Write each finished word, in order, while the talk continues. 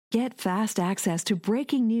Get fast access to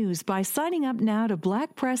breaking news by signing up now to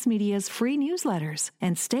Black Press Media's free newsletters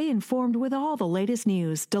and stay informed with all the latest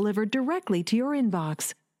news delivered directly to your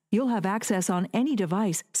inbox. You'll have access on any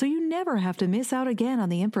device, so you never have to miss out again on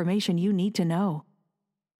the information you need to know.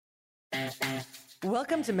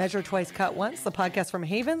 Welcome to Measure Twice, Cut Once, the podcast from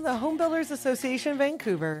Haven, the Home Builders Association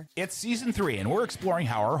Vancouver. It's season 3, and we're exploring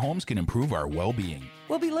how our homes can improve our well-being.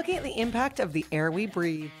 We'll be looking at the impact of the air we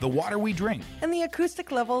breathe, The water we drink, and the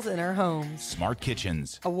acoustic levels in our homes, smart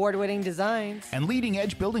kitchens, award-winning designs, and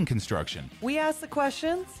leading-edge building construction. We ask the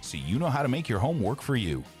questions, so you know how to make your home work for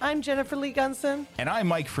you. I'm Jennifer Lee Gunson. And I'm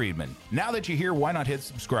Mike Friedman. Now that you're here, why not hit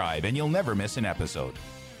subscribe, and you'll never miss an episode.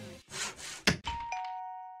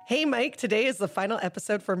 Hey, Mike, today is the final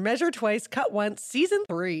episode for Measure Twice, Cut Once, Season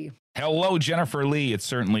 3. Hello, Jennifer Lee. It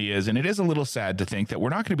certainly is, and it is a little sad to think that we're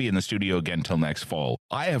not going to be in the studio again until next fall.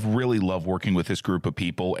 I have really loved working with this group of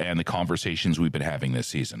people and the conversations we've been having this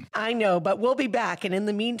season. I know, but we'll be back, and in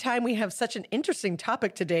the meantime, we have such an interesting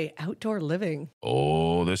topic today, outdoor living.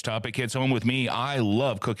 Oh, this topic hits home with me. I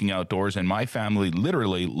love cooking outdoors, and my family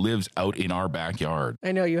literally lives out in our backyard.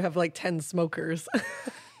 I know, you have like 10 smokers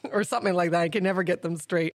or something like that. I can never get them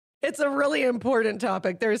straight. It's a really important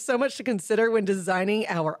topic. There is so much to consider when designing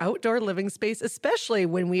our outdoor living space, especially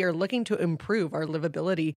when we are looking to improve our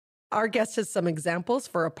livability. Our guest has some examples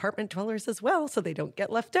for apartment dwellers as well, so they don't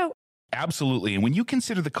get left out. Absolutely. And when you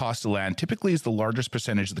consider the cost of land typically is the largest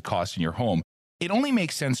percentage of the cost in your home, it only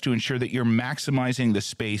makes sense to ensure that you're maximizing the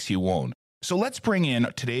space you own. So let's bring in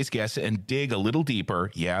today's guest and dig a little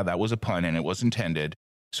deeper. Yeah, that was a pun and it was intended.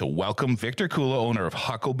 So welcome Victor Kula, owner of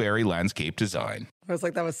Huckleberry Landscape Design. I was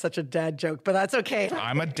like, that was such a dad joke, but that's okay.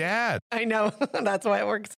 I'm a dad. I know. That's why it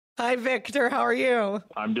works. Hi, Victor. How are you?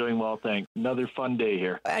 I'm doing well, thanks. Another fun day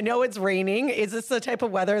here. I know it's raining. Is this the type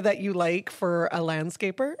of weather that you like for a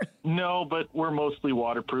landscaper? No, but we're mostly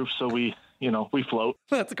waterproof, so we float.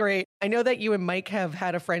 That's great. I know that you and Mike have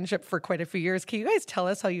had a friendship for quite a few years. Can you guys tell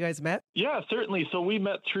us how you guys met? Yeah, certainly. So we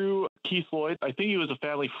met through Keith Lloyd. I think he was a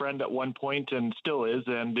family friend at one point and still is,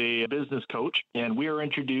 and a business coach. And we were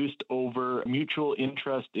introduced over mutual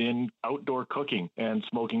interest in outdoor cooking and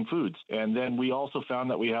smoking foods. And then we also found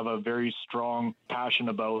that we have a very strong passion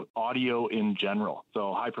about audio in general.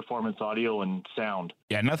 So high performance audio and sound.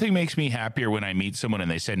 Yeah, nothing makes me happier when I meet someone and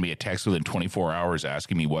they send me a text within 24 hours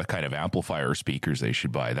asking me what kind of amplifier speakers they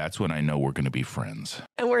should buy. That's when I know we're going to be friends.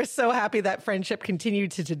 And we're so happy that friendship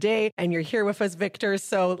continued to today. And you're here with us, Victor.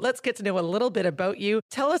 So let's get to know a little bit about you.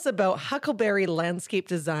 Tell us about Huckleberry Landscape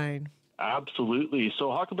Design. Absolutely.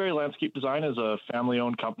 So Huckleberry Landscape Design is a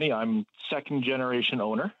family-owned company. I'm second-generation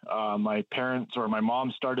owner. My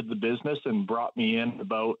mom started the business and brought me in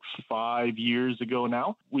about 5 years ago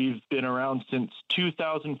now. We've been around since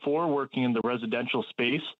 2004, working in the residential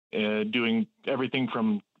space, doing everything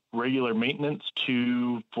from regular maintenance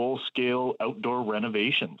to full-scale outdoor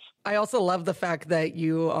renovations. I also love the fact that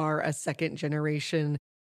you are a second-generation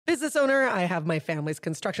business owner. I have my family's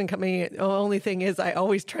construction company. The only thing is I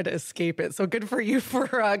always try to escape it. So good for you for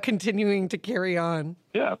continuing to carry on.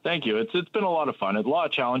 Yeah, thank you. It's been a lot of fun. A lot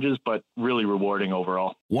of challenges, but really rewarding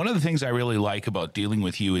overall. One of the things I really like about dealing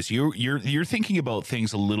with you is you're thinking about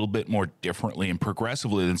things a little bit more differently and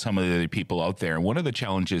progressively than some of the other people out there. And one of the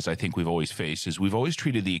challenges I think we've always faced is we've always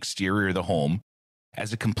treated the exterior of the home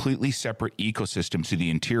as a completely separate ecosystem to the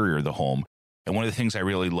interior of the home. And one of the things I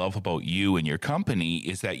really love about you and your company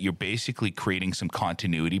is that you're basically creating some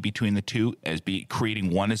continuity between the two,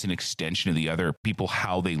 creating one as an extension of the other, people,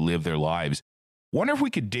 how they live their lives. Wonder if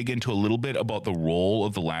we could dig into a little bit about the role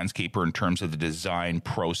of the landscaper in terms of the design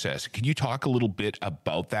process. Can you talk a little bit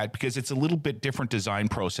about that? Because it's a little bit different design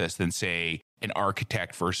process than, say, an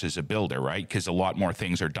architect versus a builder, right? Because a lot more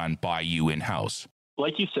things are done by you in-house.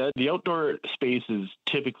 Like you said, the outdoor space is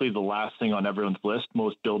typically the last thing on everyone's list.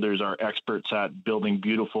 Most builders are experts at building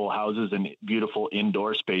beautiful houses and beautiful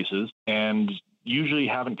indoor spaces, and usually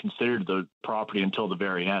haven't considered the property until the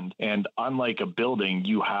very end. And unlike a building,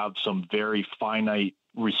 you have some very finite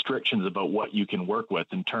restrictions about what you can work with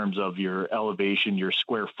in terms of your elevation, your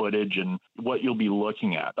square footage, and what you'll be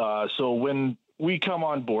looking at. So when we come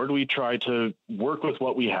on board, we try to work with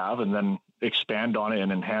what we have and then expand on it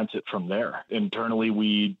and enhance it from there. Internally,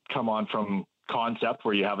 we come on from concept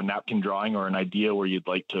where you have a napkin drawing or an idea where you'd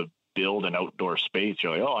like to build an outdoor space.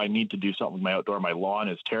 You're like, oh, I need to do something with my outdoor. My lawn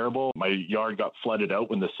is terrible. My yard got flooded out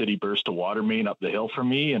when the city burst a water main up the hill from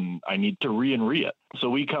me, and I need to re it. So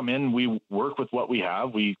we come in, we work with what we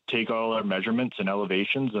have. We take all our measurements and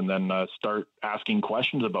elevations and then start asking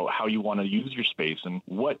questions about how you want to use your space and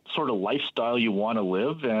what sort of lifestyle you want to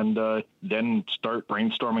live, and then start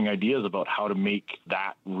brainstorming ideas about how to make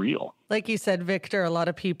that real. Like you said, Victor, a lot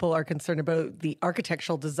of people are concerned about the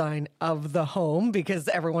architectural design of the home because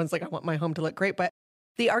everyone's like, I want my home to look great. But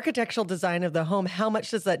the architectural design of the home, how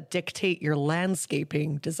much does that dictate your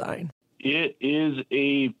landscaping design? It is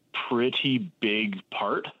a pretty big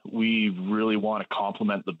part. We really want to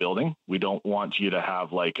complement the building. We don't want you to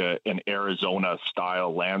have like an Arizona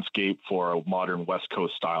style landscape for a modern West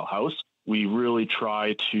Coast style house. We really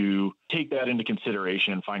try to take that into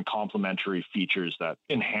consideration and find complementary features that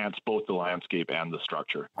enhance both the landscape and the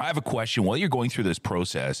structure. I have a question. While you're going through this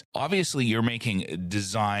process, obviously you're making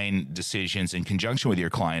design decisions in conjunction with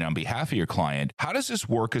your client on behalf of your client. How does this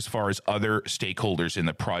work as far as other stakeholders in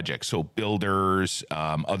the project? So builders,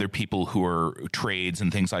 other people who are trades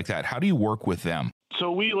and things like that. How do you work with them?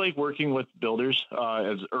 So we like working with builders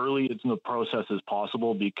as early in the process as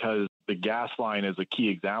possible, because the gas line is a key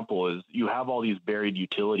example. Is you have all these buried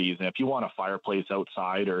utilities, and if you want a fireplace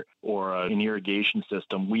outside or an irrigation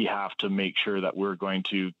system, we have to make sure that we're going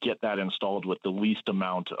to get that installed with the least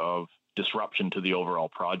amount of disruption to the overall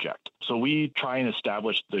project. So we try and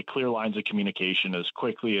establish the clear lines of communication as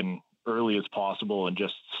quickly and early as possible, and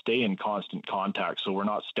just stay in constant contact so we're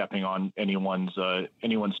not stepping on anyone's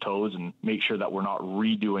toes, and make sure that we're not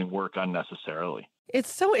redoing work unnecessarily.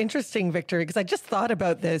 It's so interesting, Victor, because I just thought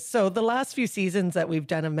about this. So the last few seasons that we've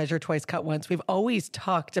done of Measure Twice, Cut Once, we've always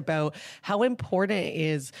talked about how important it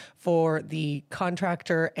is for the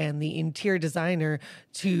contractor and the interior designer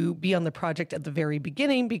to be on the project at the very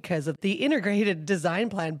beginning because of the integrated design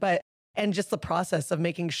plan. And just the process of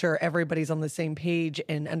making sure everybody's on the same page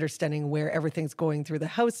and understanding where everything's going through the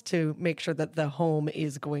house to make sure that the home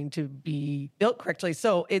is going to be built correctly.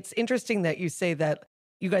 So it's interesting that you say that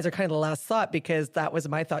you guys are kind of the last thought, because that was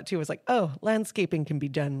my thought too. It was like, oh, landscaping can be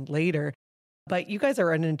done later. But you guys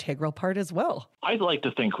are an integral part as well. I'd like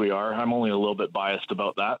to think we are. I'm only a little bit biased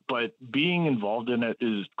about that. But being involved in it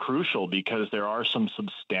is crucial, because there are some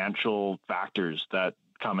substantial factors that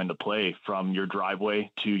come into play, from your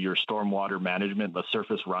driveway to your stormwater management, the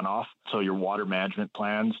surface runoff. So your water management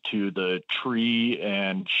plans, to the tree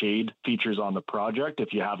and shade features on the project.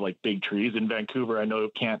 If you have like big trees in Vancouver, I know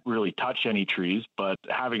you can't really touch any trees, but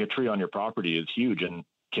having a tree on your property is huge and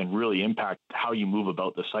can really impact how you move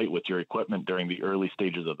about the site with your equipment during the early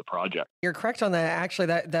stages of the project. You're correct on that. Actually,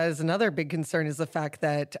 that is another big concern, is the fact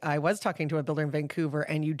that I was talking to a builder in Vancouver,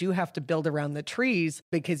 and you do have to build around the trees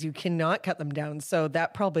because you cannot cut them down. So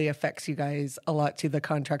that probably affects you guys a lot, to the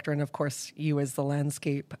contractor, and of course you as the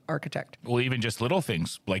landscape architect. Well, even just little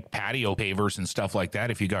things like patio pavers and stuff like that.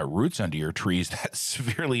 If you got roots under your trees, that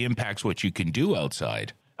severely impacts what you can do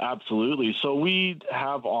outside. Absolutely. So we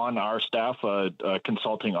have on our staff a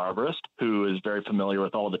consulting arborist who is very familiar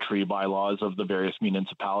with all the tree bylaws of the various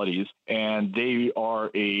municipalities, and they are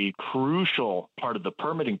a crucial part of the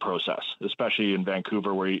permitting process, especially in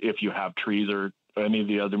Vancouver, where if you have trees, or any of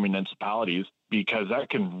the other municipalities, because that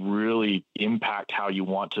can really impact how you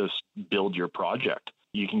want to build your project.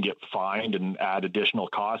 You can get fined and add additional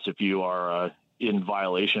costs if you are in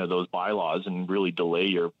violation of those bylaws, and really delay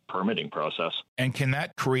your permitting process. And can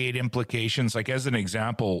that create implications? Like, as an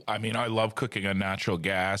example, I mean, I love cooking on natural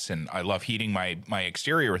gas, and I love heating my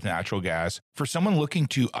exterior with natural gas. For someone looking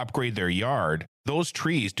to upgrade their yard, those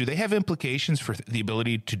trees, do they have implications for the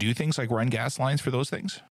ability to do things like run gas lines for those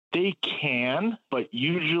things? They can, but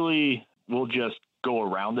usually we'll just go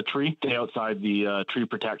around the tree, stay outside the tree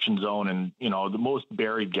protection zone. And, the most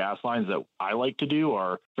buried gas lines that I like to do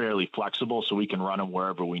are fairly flexible, so we can run them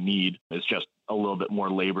wherever we need. It's just a little bit more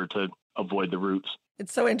labor to avoid the roots.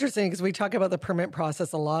 It's so interesting because we talk about the permit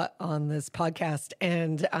process a lot on this podcast,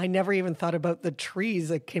 and I never even thought about the trees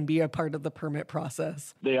that can be a part of the permit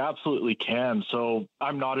process. They absolutely can. So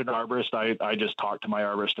I'm not an arborist. I just talk to my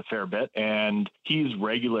arborist a fair bit, and he's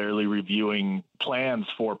regularly reviewing plans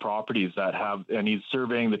for properties that have, and he's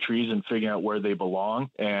surveying the trees and figuring out where they belong,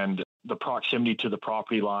 and the proximity to the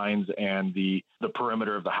property lines and the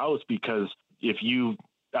perimeter of the house. Because if you,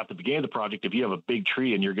 at the beginning of the project, if you have a big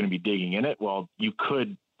tree and you're going to be digging in it, well, you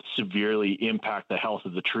could severely impact the health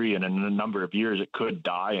of the tree. And in a number of years, it could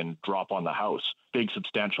die and drop on the house. Big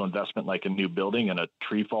substantial investment like a new building, and a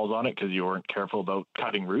tree falls on it because you weren't careful about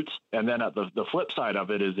cutting roots. And then at the flip side of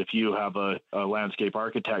it is, if you have a landscape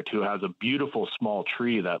architect who has a beautiful small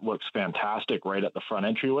tree that looks fantastic right at the front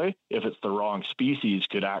entryway, if it's the wrong species,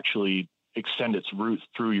 could actually extend its roots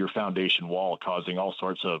through your foundation wall, causing all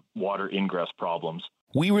sorts of water ingress problems.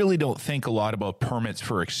 We really don't think a lot about permits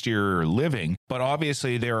for exterior living, but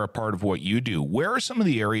obviously they're a part of what you do. Where are some of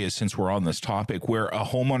the areas, since we're on this topic, where a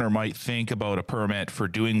homeowner might think about a permit for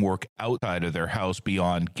doing work outside of their house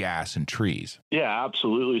beyond gas and trees? Yeah,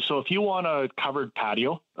 absolutely. So if you want a covered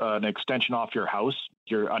patio, an extension off your house,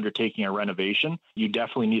 you're undertaking a renovation, you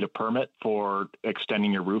definitely need a permit for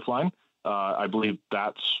extending your roof line. I believe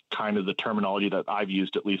that's kind of the terminology that I've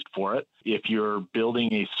used, at least for it. If you're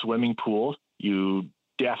building a swimming pool, you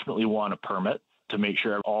definitely want a permit to make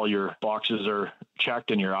sure all your boxes are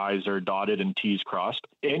checked and your I's are dotted and T's crossed.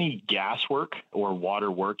 Any gas work or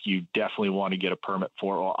water work, you definitely want to get a permit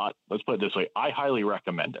for. Well, let's put it this way. I highly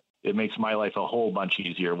recommend it. It makes my life a whole bunch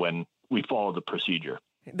easier when we follow the procedure.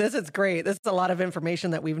 This is great. This is a lot of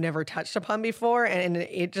information that we've never touched upon before. And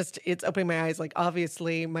it's opening my eyes. Like,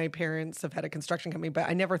 obviously, my parents have had a construction company, but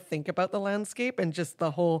I never think about the landscape and just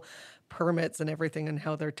the whole permits and everything and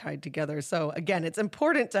how they're tied together. So again, it's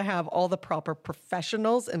important to have all the proper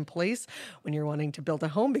professionals in place when you're wanting to build a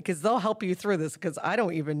home, because they'll help you through this, because I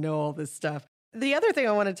don't even know all this stuff. The other thing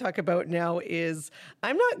I want to talk about now is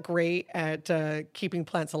I'm not great at keeping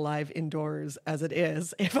plants alive indoors as it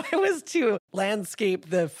is. If I was to landscape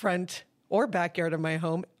the front or backyard of my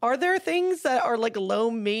home, are there things that are like low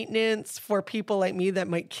maintenance for people like me that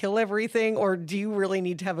might kill everything? Or do you really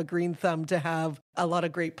need to have a green thumb to have a lot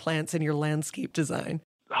of great plants in your landscape design?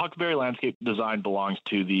 Huckleberry Landscape Design belongs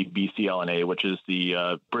to the BCLNA, which is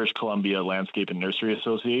the British Columbia Landscape and Nursery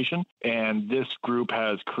Association. And this group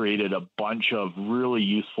has created a bunch of really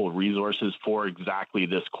useful resources for exactly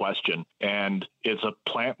this question. And it's a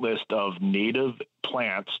plant list of native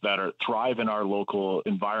plants that thrive in our local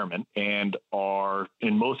environment and are,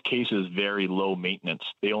 in most cases, very low maintenance.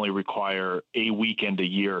 They only require a weekend a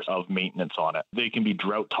year of maintenance on it. They can be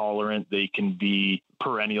drought tolerant. They can be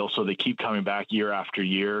perennial, so they keep coming back year after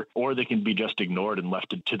year, or they can be just ignored and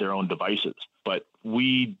left to their own devices. But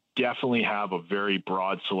we definitely have a very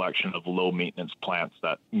broad selection of low maintenance plants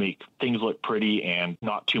that make things look pretty and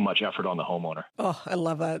not too much effort on the homeowner. Oh, I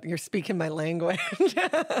love that. You're speaking my language.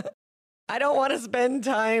 I don't want to spend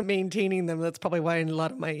time maintaining them. That's probably why a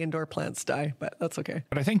lot of my indoor plants die, but that's okay.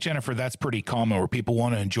 But I think, Jennifer, that's pretty common, where people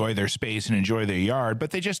want to enjoy their space and enjoy their yard,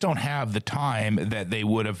 but they just don't have the time that they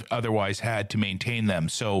would have otherwise had to maintain them.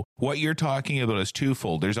 So what you're talking about is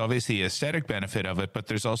twofold. There's obviously the aesthetic benefit of it, but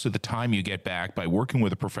there's also the time you get back by working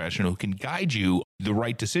with a professional who can guide you the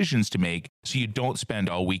right decisions to make, so you don't spend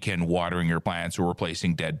all weekend watering your plants or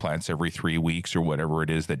replacing dead plants every 3 weeks or whatever it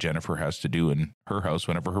is that Jennifer has to do in her house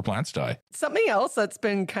whenever her plants die. Something else that's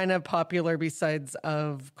been kind of popular besides,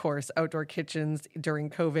 of course, outdoor kitchens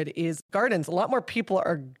during COVID is gardens. A lot more people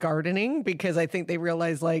are gardening because I think they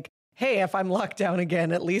realize, like, hey, if I'm locked down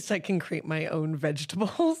again, at least I can create my own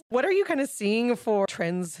vegetables. What are you kind of seeing for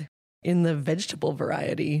trends in the vegetable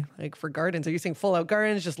variety, like for gardens? Are you seeing full out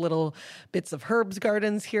gardens, just little bits of herbs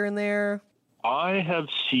gardens here and there? I have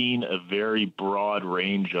seen a very broad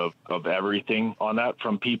range of everything on that,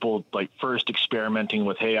 from people like first experimenting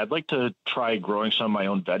with, hey, I'd like to try growing some of my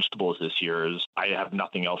own vegetables this year, as I have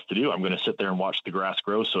nothing else to do. I'm going to sit there and watch the grass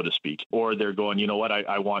grow, so to speak. Or they're going, you know what,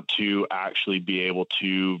 I want to actually be able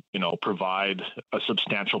to, provide a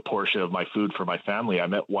substantial portion of my food for my family. I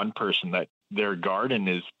met one person that their garden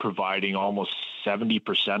is providing almost 70%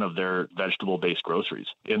 of their vegetable-based groceries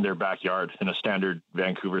in their backyard in a standard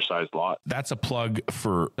Vancouver-sized lot. That's a plug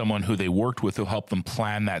for someone who they worked with who helped them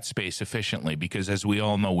plan that space efficiently, because as we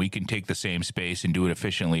all know, we can take the same space and do it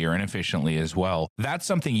efficiently or inefficiently as well. That's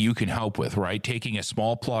something you can help with, right? Taking a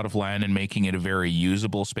small plot of land and making it a very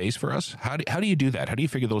usable space for us. How do you do that? How do you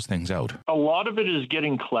figure those things out? A lot of it is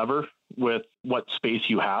getting clever with what space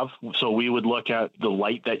you have. So we would look at the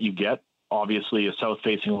light that you get. Obviously, a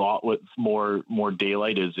south-facing lot with more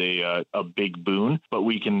daylight is a big boon, but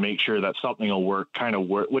we can make sure that something will work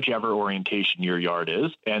whichever orientation your yard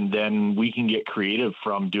is. And then we can get creative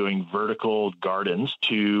from doing vertical gardens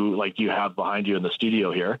to, like you have behind you in the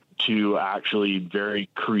studio here, to actually very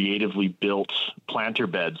creatively built planter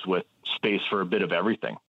beds with space for a bit of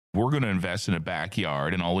everything. We're going to invest in a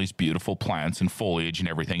backyard and all these beautiful plants and foliage and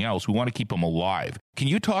everything else. We want to keep them alive. Can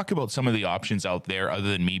you talk about some of the options out there,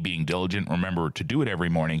 other than me being diligent, remember to do it every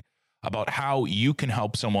morning, about how you can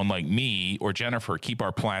help someone like me or Jennifer keep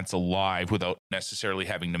our plants alive without necessarily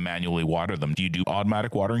having to manually water them? Do you do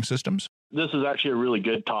automatic watering systems? This is actually a really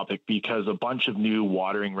good topic, because a bunch of new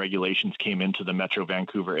watering regulations came into the Metro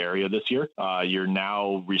Vancouver area this year. You're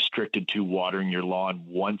now restricted to watering your lawn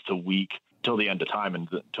once a week till the end of time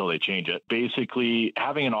until they change it. Basically,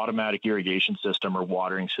 having an automatic irrigation system or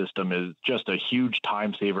watering system is just a huge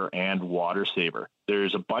time saver and water saver.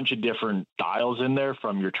 There's a bunch of different styles in there,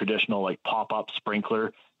 from your traditional like pop-up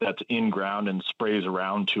sprinkler that's in ground and sprays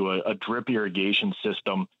around to a drip irrigation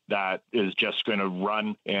system that is just going to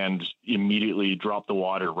run and immediately drop the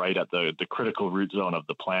water right at the critical root zone of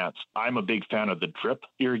the plants. I'm a big fan of the drip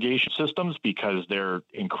irrigation systems because they're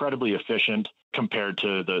incredibly efficient compared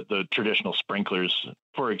to the traditional sprinklers.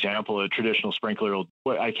 For example, a traditional sprinkler,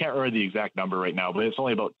 I can't remember the exact number right now, but it's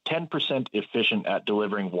only about 10% efficient at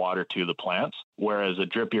delivering water to the plants, whereas a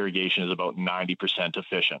drip irrigation is about 90%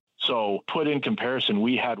 efficient. So put in comparison,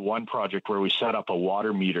 we had one project where we set up a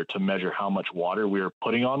water meter to measure how much water we were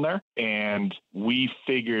putting on there. And we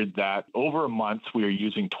figured that over a month, we were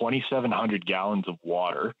using 2,700 gallons of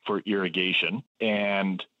water for irrigation.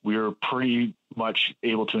 And we were pretty much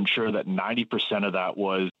able to ensure that 90% of that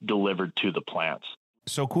was delivered to the plants.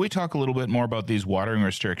 So can we talk a little bit more about these watering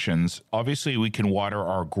restrictions? Obviously, we can water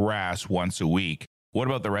our grass once a week. What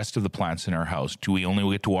about the rest of the plants in our house? Do we only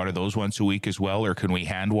get to water those once a week as well, or can we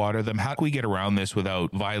hand water them? How can we get around this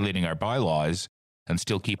without violating our bylaws and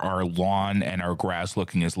still keep our lawn and our grass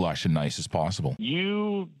looking as lush and nice as possible?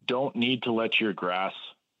 You don't need to let your grass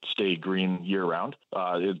stay green year round.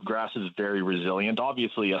 Grass is very resilient.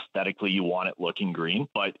 Obviously, aesthetically, you want it looking green,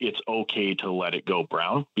 but it's okay to let it go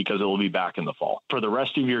brown because it will be back in the fall. For the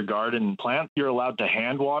rest of your garden plant, you're allowed to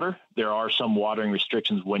hand water. There are some watering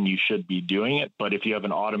restrictions when you should be doing it, but if you have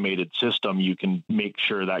an automated system, you can make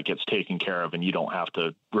sure that gets taken care of and you don't have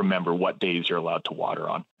to remember what days you're allowed to water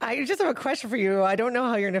on. I just have a question for you. I don't know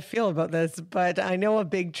how you're going to feel about this, but I know a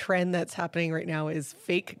big trend that's happening right now is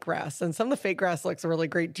fake grass, and some of the fake grass looks really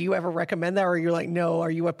great. Do you ever recommend that, or you're like, no, are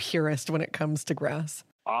you a purist when it comes to grass?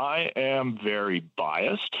 I am very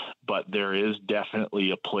biased, but there is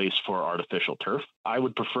definitely a place for artificial turf. I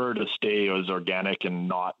would prefer to stay as organic and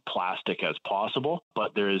not plastic as possible,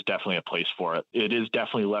 but there is definitely a place for it. It is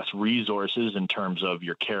definitely less resources in terms of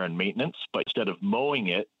your care and maintenance, but instead of mowing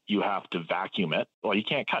it, you have to vacuum it. Well, you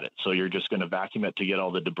can't cut it, so you're just going to vacuum it to get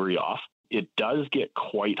all the debris off. It does get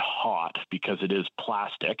quite hot because it is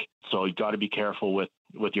plastic, so you got to be careful with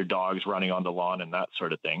your dogs running on the lawn and that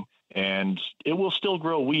sort of thing. And it will still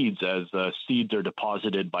grow weeds as seeds are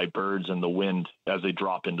deposited by birds in the wind as they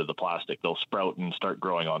drop into the plastic. They'll sprout and start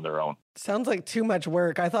growing on their own. Sounds like too much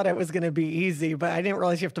work. I thought it was going to be easy, but I didn't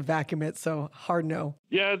realize you have to vacuum it. So hard no.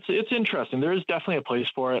 Yeah, it's interesting. There is definitely a place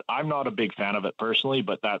for it. I'm not a big fan of it personally,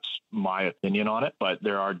 but that's my opinion on it. But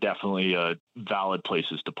there are definitely valid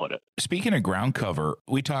places to put it. Speaking of ground cover,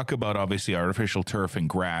 we talk about obviously artificial turf and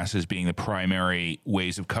grass as being the primary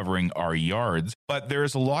ways of covering our yards. But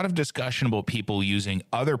there's a lot of discussion about people using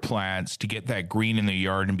other plants to get that green in the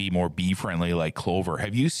yard and be more bee friendly, like clover.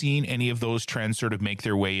 Have you seen any of those trends sort of make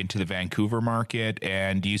their way into the Vancouver market?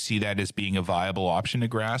 And do you see that as being a viable option to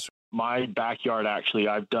grass? My backyard, actually,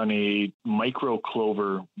 I've done a micro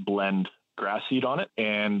clover blend grass seed on it.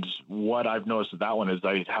 And what I've noticed with that one is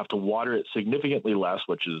I have to water it significantly less,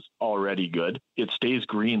 which is already good. It stays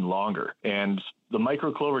green longer. And the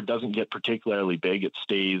micro clover doesn't get particularly big. It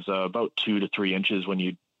stays about 2 to 3 inches when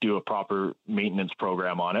you do a proper maintenance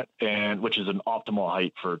program on it, and which is an optimal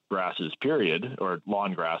height for grasses, period, or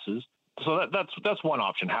lawn grasses. So that's one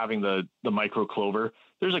option, having the micro clover.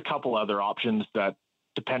 There's a couple other options that,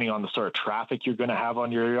 depending on the sort of traffic you're going to have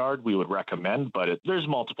on your yard, we would recommend, but there's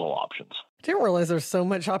multiple options. I didn't realize there's so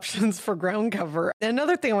much options for ground cover.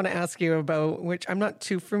 Another thing I want to ask you about, which I'm not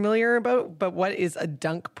too familiar about, but what is a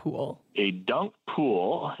dunk pool? A dunk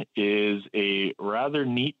pool is a rather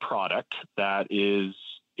neat product that is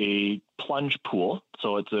a plunge pool.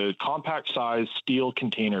 So it's a compact size steel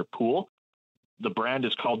container pool. The brand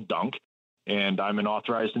is called Dunk, and I'm an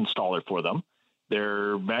authorized installer for them.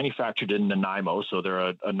 They're manufactured in Nanaimo, so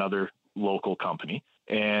they're another local company.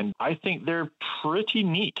 And I think they're pretty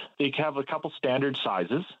neat. They have a couple standard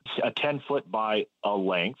sizes, a 10-foot by a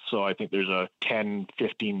length. So I think there's a 10,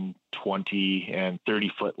 15, 20, and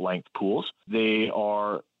 30-foot length pools. They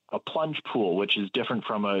are a plunge pool, which is different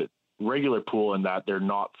from a regular pool in that they're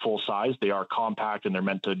not full size. They are compact, and they're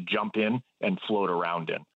meant to jump in and float around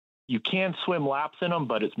in. You can swim laps in them,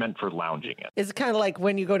 but it's meant for lounging in. It's kind of like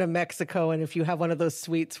when you go to Mexico and if you have one of those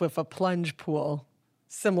suites with a plunge pool,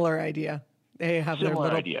 similar idea. They have their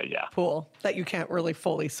little pool that you can't really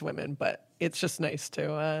fully swim in, but it's just nice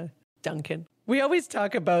to dunk in. We always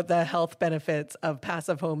talk about the health benefits of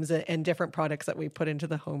passive homes and different products that we put into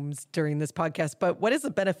the homes during this podcast. But what is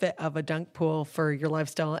the benefit of a dunk pool for your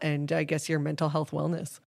lifestyle and I guess your mental health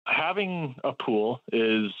wellness? Having a pool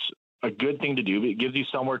is a good thing to do. It gives you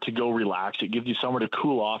somewhere to go relax. It gives you somewhere to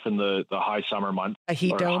cool off in the high summer months. A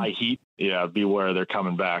heat dome? High heat. Yeah, beware, they're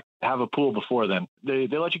coming back. Have a pool before then. They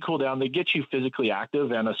let you cool down. They get you physically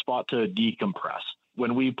active and a spot to decompress.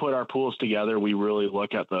 When we put our pools together, we really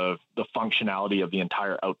look at the functionality of the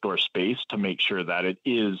entire outdoor space to make sure that it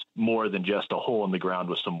is more than just a hole in the ground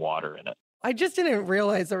with some water in it. I just didn't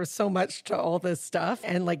realize there was so much to all this stuff.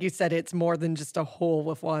 And like you said, it's more than just a hole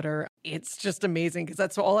with water. It's just amazing because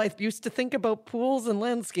that's all I used to think about pools and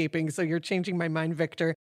landscaping. So you're changing my mind,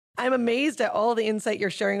 Victor. I'm amazed at all the insight you're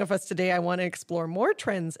sharing with us today. I want to explore more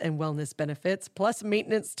trends and wellness benefits, plus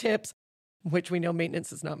maintenance tips, which we know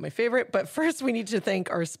maintenance is not my favorite. But first, we need to thank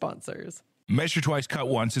our sponsors. Measure Twice, Cut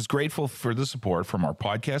Once is grateful for the support from our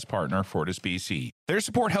podcast partner, Fortis BC. Their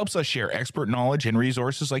support helps us share expert knowledge and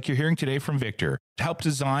resources like you're hearing today from Victor to help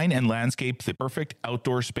design and landscape the perfect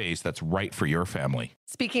outdoor space that's right for your family.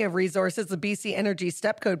 Speaking of resources, the BC Energy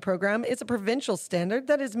Step Code program is a provincial standard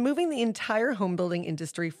that is moving the entire home building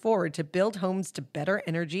industry forward to build homes to better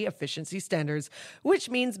energy efficiency standards, which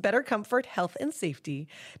means better comfort, health, and safety.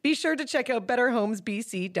 Be sure to check out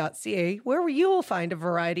betterhomesbc.ca, where you will find a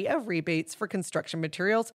variety of rebates for construction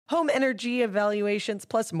materials, home energy evaluations,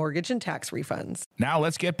 plus mortgage and tax refunds. Now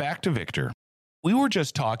let's get back to Victor. We were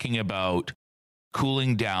just talking about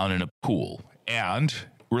cooling down in a pool, and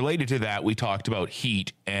related to that, we talked about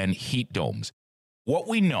heat and heat domes. What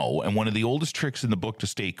we know, and one of the oldest tricks in the book to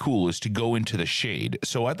stay cool, is to go into the shade.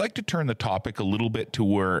 So I'd like to turn the topic a little bit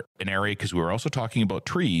to an area, because we were also talking about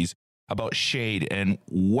trees, about shade and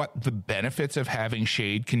what the benefits of having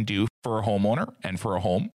shade can do for a homeowner and for a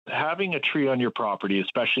home. Having a tree on your property,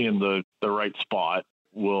 especially in the right spot,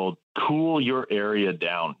 will cool your area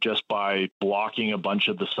down just by blocking a bunch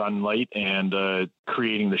of the sunlight and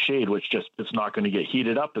creating the shade, which it's not going to get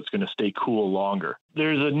heated up. It's going to stay cool longer.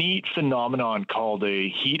 There's a neat phenomenon called a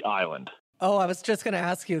heat island. Oh, I was just going to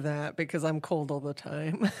ask you that because I'm cold all the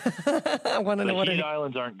time. I want to know what heat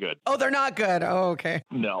islands aren't good. Oh, they're not good. Oh, okay.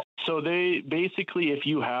 No. So they basically, if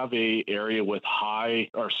you have a area with high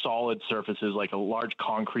or solid surfaces, like a large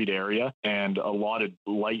concrete area and a lot of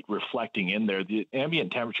light reflecting in there, the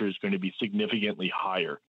ambient temperature is going to be significantly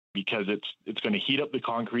higher, because it's going to heat up the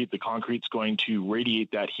concrete. The concrete's going to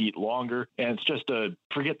radiate that heat longer. And it's just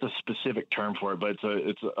forget the specific term for it, but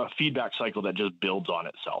it's a feedback cycle that just builds on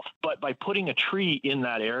itself. But by putting a tree in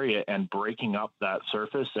that area and breaking up that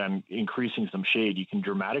surface and increasing some shade, you can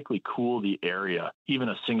dramatically cool the area, even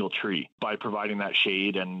a single tree, by providing that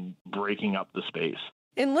shade and breaking up the space.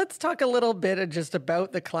 And let's talk a little bit just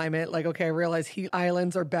about the climate. Like, okay, I realize heat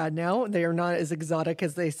islands are bad now. They are not as exotic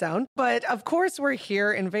as they sound. But of course, we're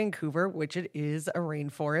here in Vancouver, which it is a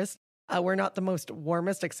rainforest. We're not the most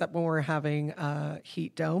warmest, except when we're having a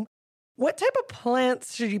heat dome. What type of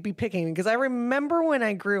plants should you be picking? Because I remember when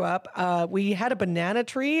I grew up, we had a banana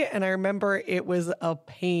tree, and I remember it was a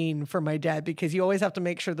pain for my dad because you always have to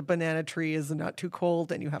make sure the banana tree is not too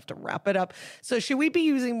cold and you have to wrap it up. So should we be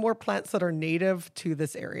using more plants that are native to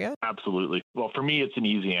this area? Absolutely. Well, for me, it's an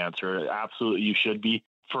easy answer. Absolutely, you should be,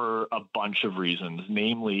 for a bunch of reasons.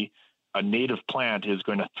 Namely, a native plant is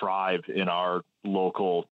going to thrive in our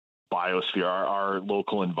local biosphere, our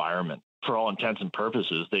local environment. For all intents and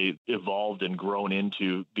purposes, they evolved and grown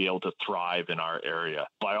into be able to thrive in our area.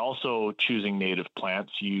 By also choosing native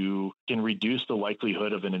plants, you can reduce the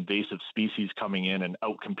likelihood of an invasive species coming in and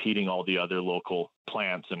outcompeting all the other local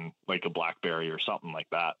plants, and like a blackberry or something like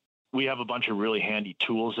that. We have a bunch of really handy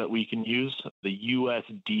tools that we can use. The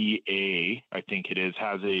USDA, I think it is,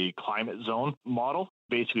 has a climate zone model.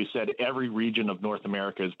 Basically said every region of North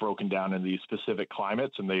America is broken down in these specific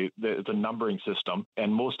climates, and it's a numbering system.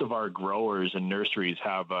 And most of our growers and nurseries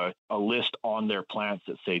have a list on their plants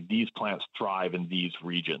that say these plants thrive in these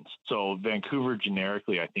regions. So Vancouver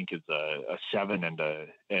generically, I think, is a 7 and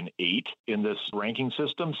an 8 in this ranking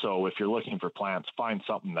system. So if you're looking for plants, find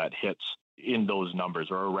something that hits in those numbers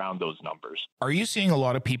or around those numbers. Are you seeing a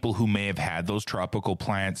lot of people who may have had those tropical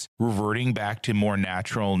plants reverting back to more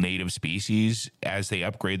natural native species as they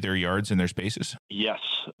upgrade their yards and their spaces? Yes.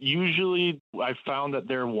 Usually I've found that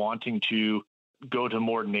they're wanting to go to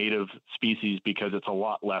more native species because it's a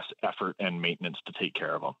lot less effort and maintenance to take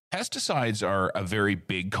care of them. Pesticides are a very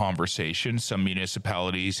big conversation. Some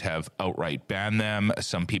municipalities have outright banned them.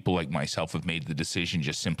 Some people like myself have made the decision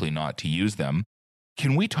just simply not to use them.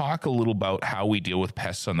 Can we talk a little about how we deal with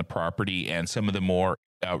pests on the property and some of the more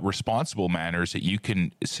responsible manners that you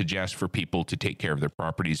can suggest for people to take care of their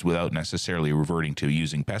properties without necessarily reverting to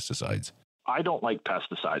using pesticides? I don't like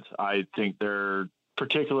pesticides. I think they're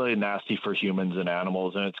particularly nasty for humans and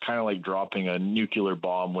animals, and it's kind of like dropping a nuclear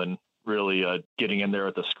bomb when really getting in there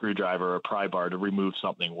with a screwdriver or a pry bar to remove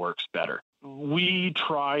something works better. We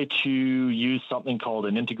try to use something called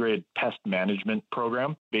an integrated pest management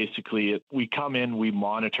program. Basically, we come in, we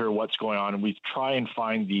monitor what's going on, and we try and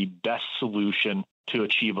find the best solution to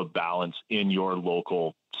achieve a balance in your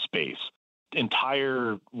local space.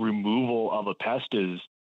 Entire removal of a pest is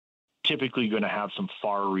typically going to have some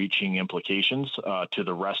far-reaching implications to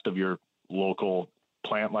the rest of your local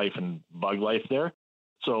plant life and bug life there.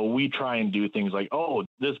 So we try and do things like, oh,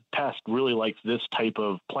 this pest really likes this type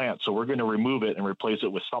of plant, so we're going to remove it and replace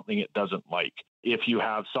it with something it doesn't like. If you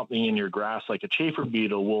have something in your grass like a chafer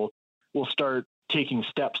beetle, we'll start taking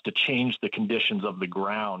steps to change the conditions of the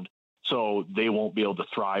ground so they won't be able to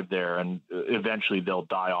thrive there, and eventually they'll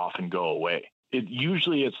die off and go away.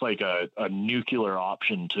 It's like a nuclear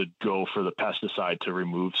option to go for the pesticide to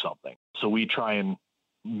remove something. So we try and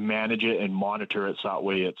manage it and monitor it so that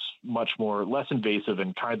way it's less invasive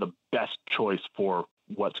and kind of the best choice for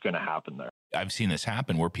what's going to happen there. I've seen this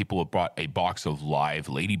happen where people have brought a box of live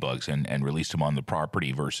ladybugs and released them on the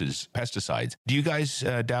property versus pesticides. Do you guys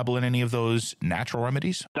dabble in any of those natural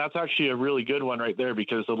remedies? That's actually a really good one right there,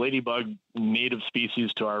 because the ladybug, native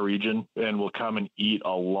species to our region, and will come and eat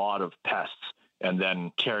a lot of pests and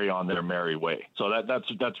then carry on their merry way. So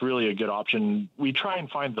that's really a good option. We try and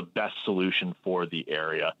find the best solution for the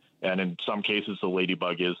area, and in some cases, the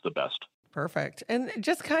ladybug is the best. Perfect. And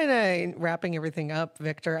just kind of wrapping everything up,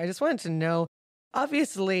 Victor, I just wanted to know,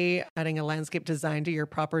 obviously, adding a landscape design to your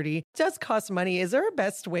property does cost money. Is there a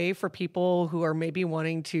best way for people who are maybe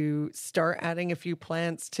wanting to start adding a few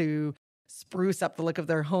plants to spruce up the look of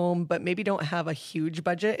their home, but maybe don't have a huge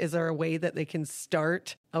budget? Is there a way that they can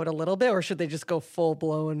start out a little bit, or should they just go full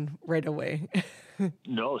blown right away?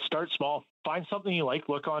 No, start small. Find something you like.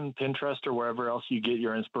 Look on Pinterest or wherever else you get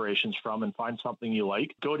your inspirations from and find something you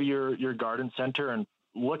like. Go to your garden center and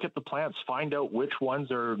look at the plants. Find out which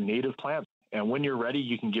ones are native plants. And when you're ready,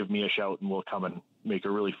 you can give me a shout and we'll come and make a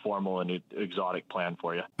really formal and exotic plan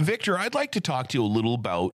for you. Victor, I'd like to talk to you a little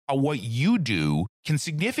about how what you do can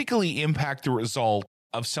significantly impact the result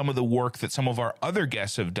of some of the work that some of our other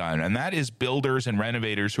guests have done, and that is builders and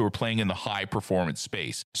renovators who are playing in the high performance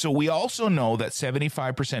space. So we also know that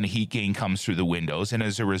 75% of heat gain comes through the windows, and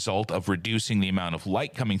as a result of reducing the amount of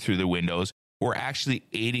light coming through the windows, we're actually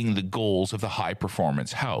aiding the goals of the high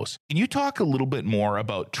performance house. Can you talk a little bit more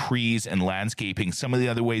about trees and landscaping, some of the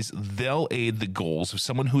other ways they'll aid the goals of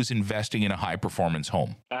someone who's investing in a high performance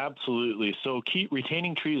home? Absolutely. So keep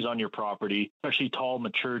retaining trees on your property, especially tall,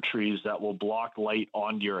 mature trees that will block light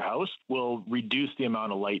onto your house, will reduce the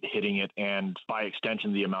amount of light hitting it and by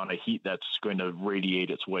extension, the amount of heat that's going to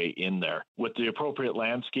radiate its way in there. With the appropriate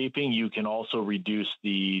landscaping, you can also reduce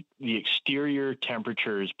the exterior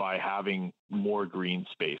temperatures by having more green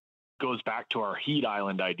space. Goes back to our heat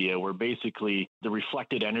island idea, where basically the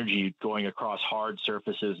reflected energy going across hard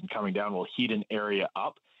surfaces and coming down will heat an area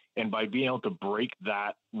up. And by being able to break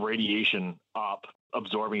that radiation up,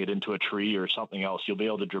 absorbing it into a tree or something else, you'll be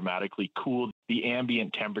able to dramatically cool the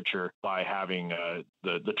ambient temperature by having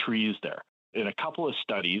the trees there. In a couple of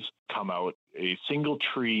studies come out, a single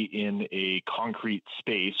tree in a concrete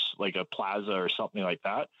space, like a plaza or something like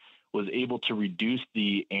that, was able to reduce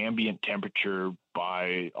the ambient temperature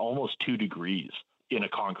by almost 2 degrees in a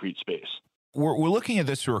concrete space. We're looking at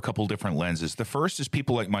this through a couple different lenses. The first is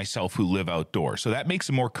people like myself who live outdoors. So that makes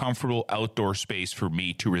a more comfortable outdoor space for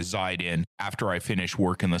me to reside in after I finish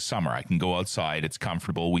work in the summer. I can go outside. It's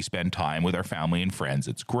comfortable. We spend time with our family and friends.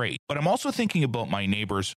 It's great. But I'm also thinking about my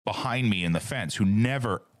neighbors behind me in the fence who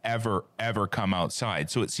never, ever come outside.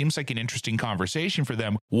 So it seems like an interesting conversation for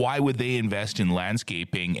them. Why would they invest in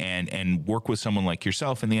landscaping and work with someone like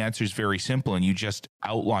yourself? And the answer is very simple. And you just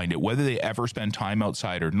outlined it. Whether they ever spend time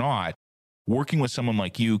outside or not, working with someone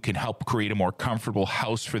like you can help create a more comfortable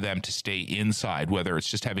house for them to stay inside, whether it's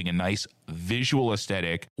just having a nice visual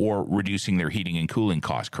aesthetic or reducing their heating and cooling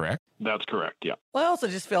costs, correct? That's correct, yeah. Well, I also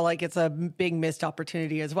just feel like it's a big missed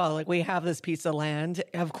opportunity as well. Like, we have this piece of land.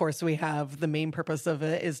 Of course, we have the main purpose of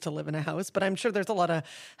it is to live in a house, but I'm sure there's a lot of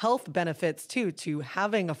health benefits too to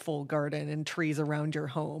having a full garden and trees around your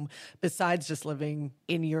home. Besides just living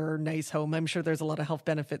in your nice home, I'm sure there's a lot of health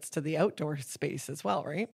benefits to the outdoor space as well,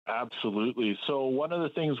 right? Absolutely. So one of the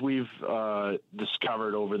things we've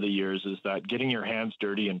discovered over the years is that getting your hands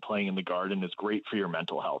dirty and playing in the garden is great for your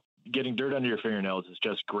mental health. Getting dirt under your fingernails is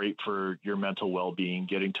just great for your mental well-being,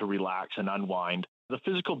 getting to relax and unwind. The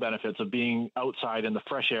physical benefits of being outside in the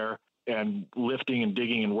fresh air and lifting and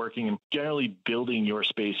digging and working and generally building your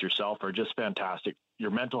space yourself are just fantastic.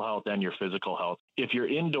 Your mental health and your physical health. If you're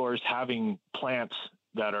indoors, having plants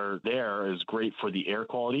that are there is great for the air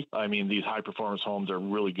quality. I mean, these high performance homes are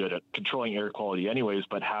really good at controlling air quality anyways,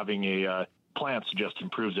 but having a plants just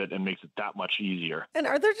improves it and makes it that much easier. And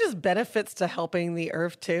are there just benefits to helping the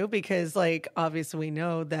earth too? Because obviously we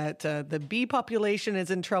know that the bee population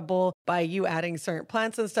is in trouble. By you adding certain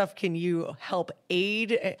plants and stuff, can you help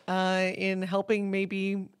aid in helping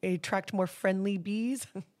maybe attract more friendly bees?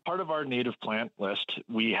 Part of our native plant list,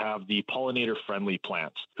 we have the pollinator-friendly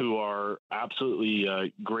plants who are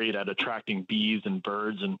absolutely great at attracting bees and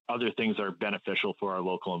birds and other things that are beneficial for our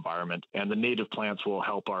local environment. And the native plants will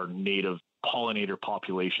help our native pollinator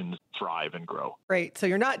populations thrive and grow. Right. So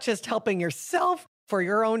you're not just helping yourself for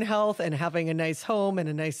your own health and having a nice home and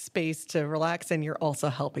a nice space to relax, and you're also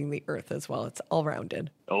helping the earth as well. It's all rounded.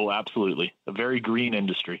 Oh, absolutely. A very green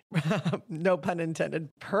industry. No pun intended.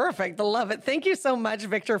 Perfect. Love it. Thank you so much,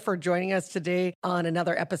 Victor, for joining us today on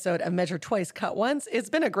another episode of Measure Twice, Cut Once. It's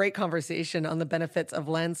been a great conversation on the benefits of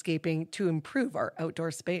landscaping to improve our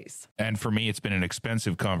outdoor space. And for me, it's been an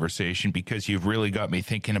expensive conversation because you've really got me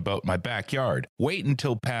thinking about my backyard. Wait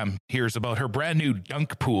until Pam hears about her brand new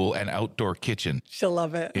dunk pool and outdoor kitchen. She'll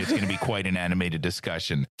love it. It's going to be quite an animated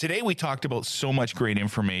discussion. Today, we talked about so much great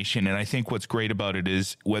information, and I think what's great about it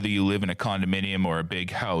is whether you live in a condominium or a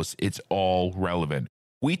big house, it's all relevant.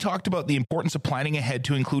 We talked about the importance of planning ahead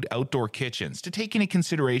to include outdoor kitchens, to take into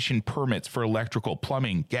consideration permits for electrical,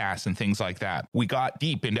 plumbing, gas, and things like that. We got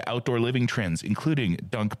deep into outdoor living trends, including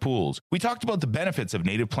dunk pools. We talked about the benefits of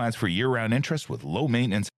native plants for year-round interest with low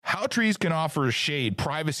maintenance, how trees can offer shade,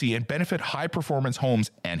 privacy, and benefit high-performance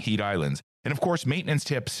homes and heat islands. And of course, maintenance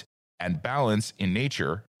tips and balance in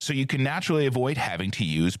nature so you can naturally avoid having to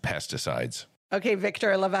use pesticides. Okay,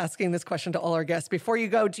 Victor, I love asking this question to all our guests. Before you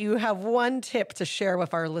go, do you have one tip to share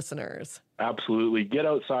with our listeners? Absolutely. Get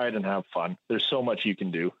outside and have fun. There's so much you can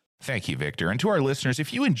do. Thank you, Victor. And to our listeners,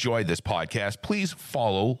 if you enjoyed this podcast, please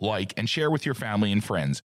follow, like, and share with your family and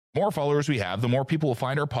friends. The more followers we have, the more people will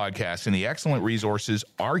find our podcast and the excellent resources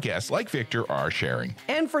our guests like Victor are sharing.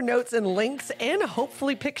 And for notes and links and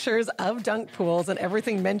hopefully pictures of dunk pools and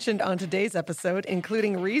everything mentioned on today's episode,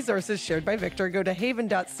 including resources shared by Victor, go to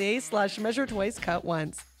haven.ca/measure twice, cut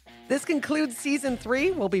once. This concludes season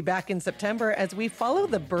 3. We'll be back in September as we follow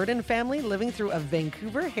the Burden family living through a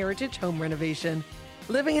Vancouver heritage home renovation.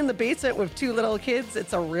 Living in the basement with 2 little kids,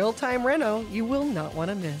 it's a real-time reno you will not want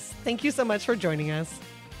to miss. Thank you so much for joining us.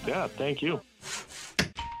 Yeah, thank you.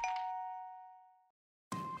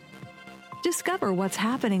 Discover what's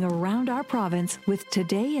happening around our province with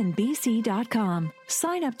todayinbc.com.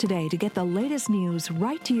 Sign up today to get the latest news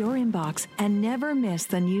right to your inbox and never miss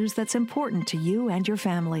the news that's important to you and your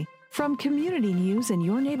family. From community news in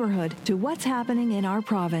your neighborhood to what's happening in our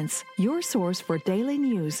province, your source for daily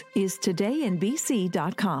news is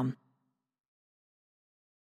todayinbc.com.